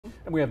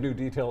And we have new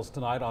details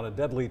tonight on a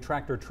deadly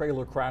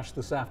tractor-trailer crash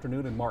this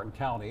afternoon in Martin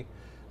County.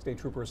 State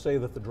troopers say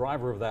that the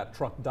driver of that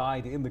truck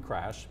died in the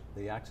crash.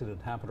 The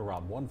accident happened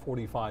around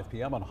 1:45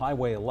 p.m. on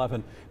Highway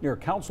 11 near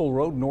Council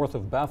Road north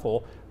of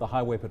Bethel. The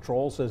Highway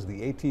Patrol says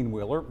the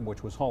 18-wheeler,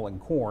 which was hauling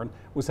corn,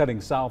 was heading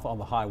south on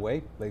the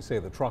highway. They say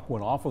the truck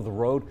went off of the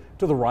road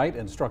to the right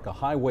and struck a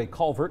highway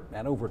culvert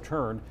and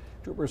overturned.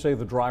 Troopers say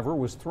the driver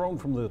was thrown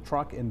from the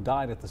truck and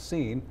died at the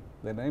scene.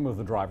 The name of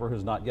the driver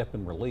has not yet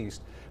been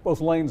released. Both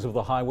lanes of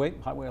the Highway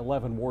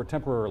 11 were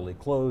temporarily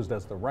closed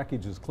as the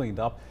wreckage is cleaned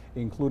up,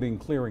 including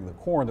clearing the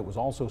corn that was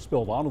also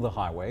spilled onto the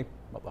highway.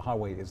 But the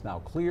highway is now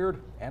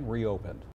cleared and reopened.